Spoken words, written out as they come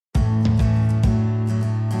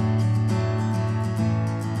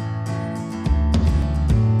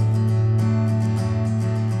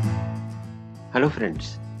Hello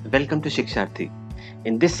friends, welcome to Shiksharthi.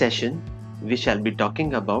 In this session, we shall be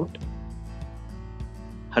talking about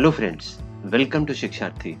Hello friends, welcome to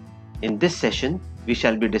Shiksharthi. In this session, we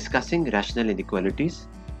shall be discussing rational inequalities.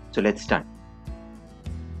 So let's start.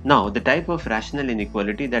 Now, the type of rational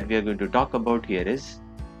inequality that we are going to talk about here is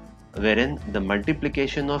wherein the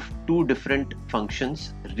multiplication of two different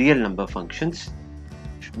functions, real number functions,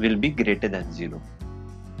 will be greater than 0.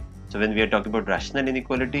 So when we are talking about rational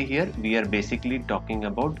inequality here, we are basically talking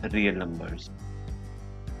about real numbers.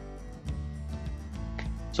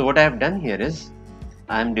 So what I have done here is,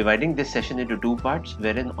 I am dividing this session into two parts,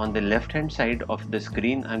 wherein on the left hand side of the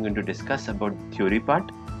screen I am going to discuss about the theory part,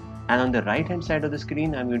 and on the right hand side of the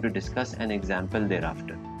screen I am going to discuss an example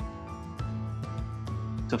thereafter.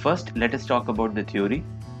 So first let us talk about the theory.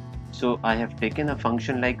 So I have taken a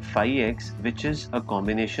function like phi x, which is a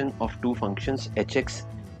combination of two functions hx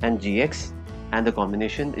and gx, and the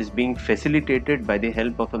combination is being facilitated by the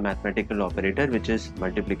help of a mathematical operator, which is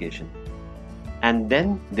multiplication. And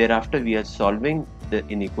then thereafter we are solving the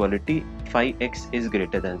inequality phi x is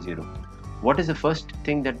greater than 0. What is the first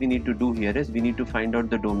thing that we need to do here is we need to find out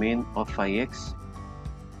the domain of phi x,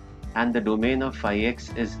 and the domain of phi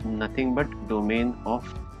x is nothing but domain of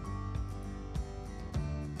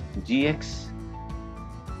gx,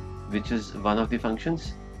 which is one of the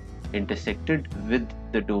functions, intersected with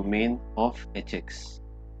the domain of hx.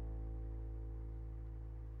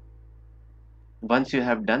 Once you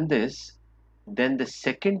have done this, then the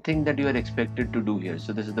second thing that you are expected to do here,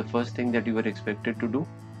 so this is the first thing that you are expected to do.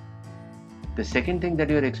 The second thing that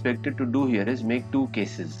you are expected to do here is make two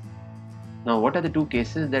cases. Now what are the two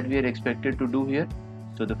cases that we are expected to do here?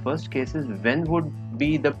 So the first case is, when would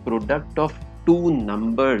be the product of two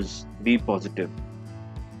numbers be positive?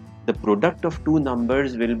 The product of two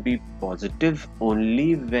numbers will be positive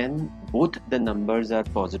only when both the numbers are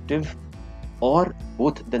positive or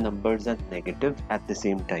both the numbers are negative at the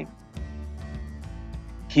same time.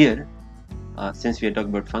 Here, since we are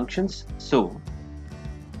talking about functions, so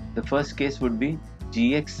the first case would be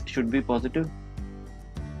gx should be positive,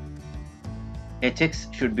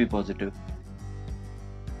 hx should be positive,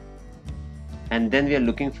 and then we are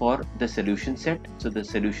looking for the solution set. So the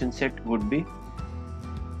solution set would be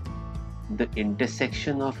the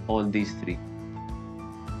intersection of all these three.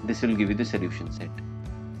 This will give you the solution set.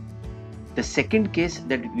 The second case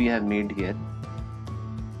that we have made here,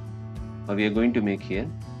 or we are going to make here,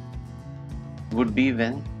 would be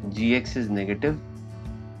when gx is negative,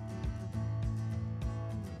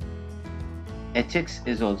 hx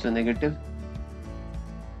is also negative,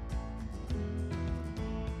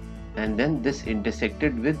 and then this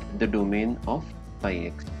intersected with the domain of phi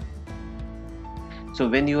x. So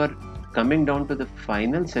when you are coming down to the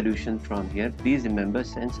final solution from here, please remember,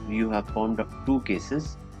 since you have formed two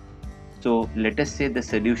cases, so let us say the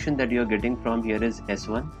solution that you are getting from here is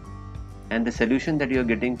S1 and the solution that you are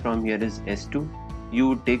getting from here is S2. You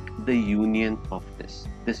would take the union of this.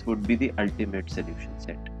 This would be the ultimate solution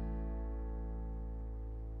set.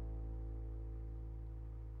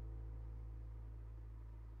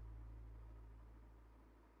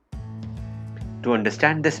 To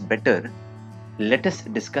understand this better, let us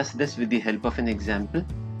discuss this with the help of an example.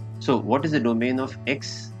 So what is the domain of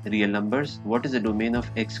x, real numbers? What is the domain of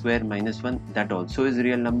x square minus 1? That also is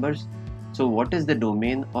real numbers. So what is the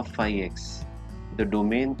domain of phi x? The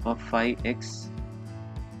domain of phi x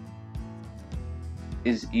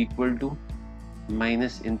is equal to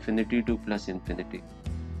minus infinity to plus infinity.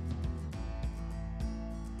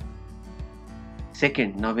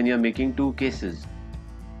 Second, now when you are making two cases,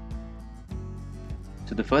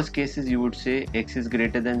 so the first case is, you would say x is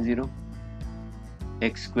greater than 0,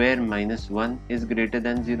 x square minus 1 is greater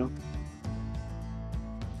than 0,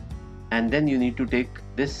 and then you need to take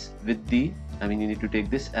this with the, you need to take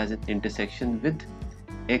this as an intersection with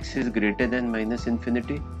x is greater than minus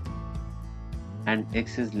infinity and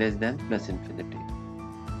x is less than plus infinity.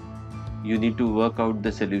 You need to work out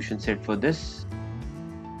the solution set for this.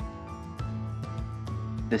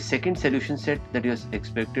 The second solution set that you are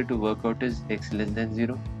expected to work out is x less than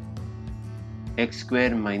 0, x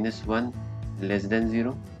square minus 1 less than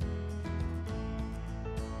 0,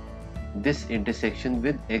 this intersection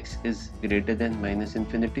with x is greater than minus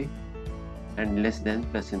infinity and less than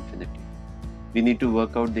plus infinity. We need to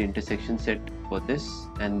work out the intersection set for this,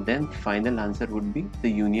 and then final answer would be the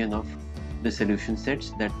union of the solution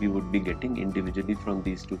sets that we would be getting individually from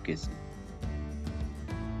these two cases.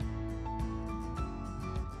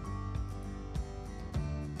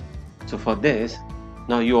 So for this,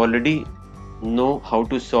 now you already know how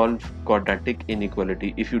to solve quadratic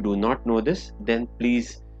inequality. If you do not know this, then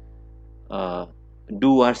please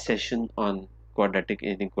do our session on quadratic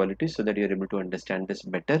inequalities so that you are able to understand this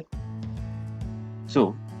better.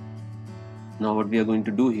 So now what we are going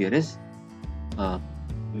to do here is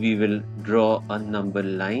we will draw a number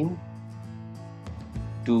line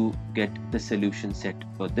to get the solution set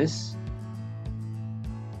for this.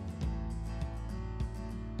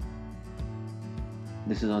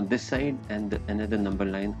 This is on this side and another number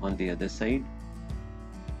line on the other side.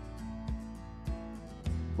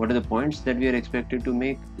 What are the points that we are expected to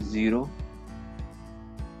make? 0,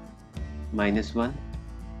 -1,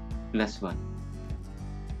 +1.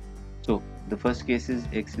 So the first case is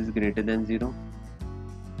x is greater than 0.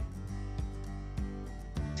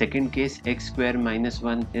 Second case, x square minus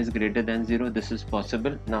 1 is greater than 0. This is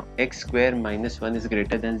possible. Now x square minus 1 is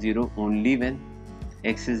greater than 0 only when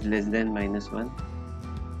x is less than -1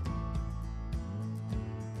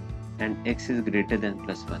 and x is greater than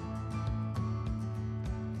 +1.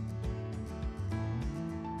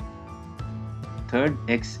 Third,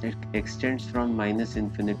 x extends from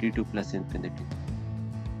 -infinity to +infinity.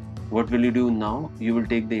 What will you do now? You will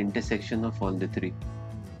take the intersection of all the three.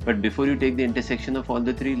 But before you take the intersection of all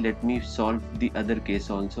the three, let me solve the other case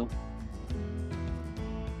also.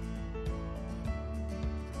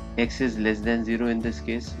 X is less than 0 in this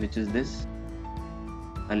case, which is this,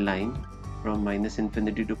 a line from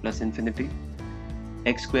 -infinity to +infinity.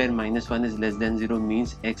 X square minus 1 is less than 0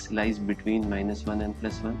 means x lies between -1 and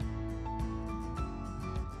 +1.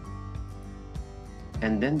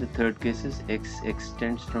 And then the third case is x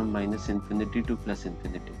extends from -infinity to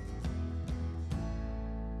 +infinity.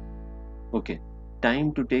 Okay, time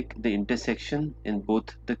to take the intersection in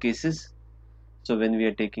both the cases. So when we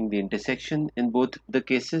are taking the intersection in both the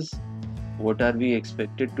cases, what are we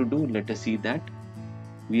expected to do? Let us see that.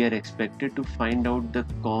 We are expected to find out the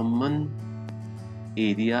common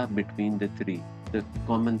area between the three, the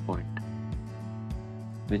common point,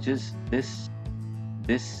 which is this,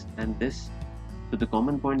 this and this. So the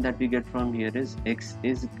common point that we get from here is x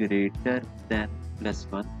is greater than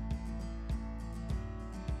 +1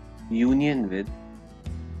 union with,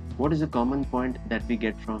 what is the common point that we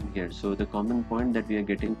get from here? So the common point that we are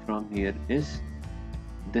getting from here is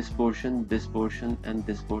this portion and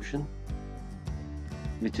this portion,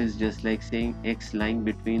 which is just like saying x lying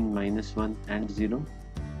between -1 and 0.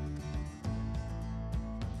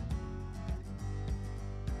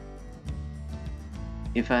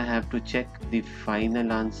 If I have to check the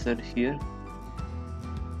final answer here,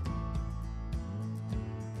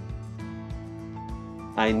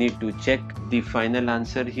 I need to check the final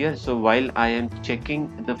answer here. So while I am checking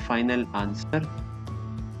the final answer,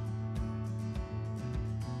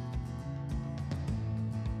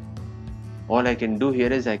 all I can do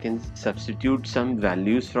here is I can substitute some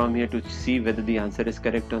values from here to see whether the answer is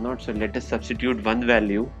correct or not. So let us substitute one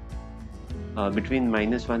value between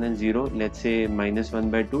 -1 and 0. Let's say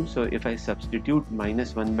 -1/2. So if I substitute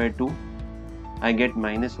 -1/2, I get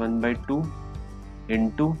 -1/2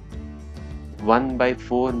 into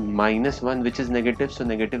 1/4 -1, which is negative. So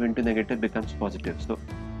negative into negative becomes positive. So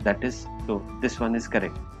this one is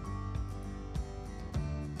correct.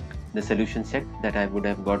 The solution set that I would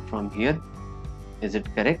have got from here, is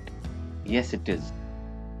it correct? Yes, it is.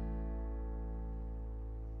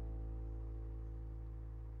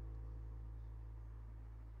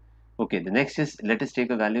 Okay, the next is, let us take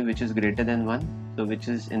a value which is greater than 1. So which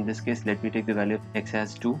is, in this case, let me take the value of x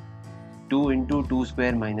as 2. 2 into 2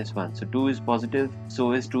 square minus 1. So 2 is positive, so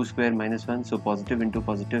is 2 square minus 1. So positive into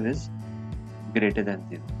positive is greater than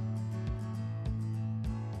 0.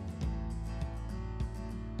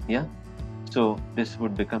 Yeah, so this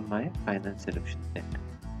would become my final solution set.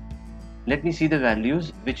 Let me see the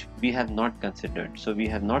values which we have not considered. So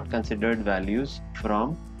we have not considered values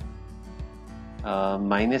from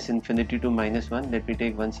 -infinity to -1. Let me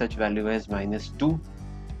take one such value as -2.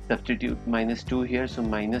 Substitute -2 here. So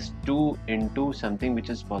 -2 into something which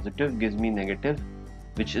is positive gives me negative,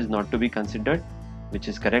 which is not to be considered, which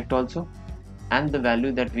is correct also. And the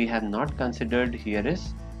value that we have not considered here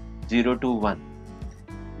is 0 to 1.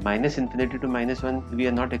 -infinity to -1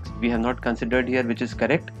 we have not considered here, which is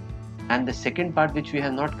correct. And the second part which we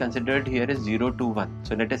have not considered here is 0 to 1.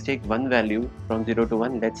 So let us take one value from 0 to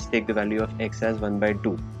 1. Let's take the value of x as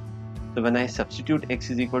 1/2. So when I substitute x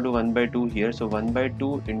is equal to 1/2 here, so 1/2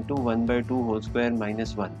 into 1/2 whole square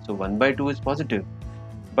minus 1. So 1/2 is positive,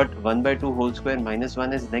 but 1/2 whole square minus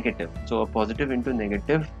 1 is negative. So a positive into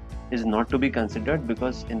negative is not to be considered,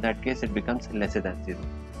 because in that case it becomes lesser than 0,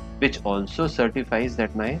 which also certifies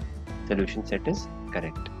that my solution set is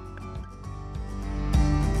correct.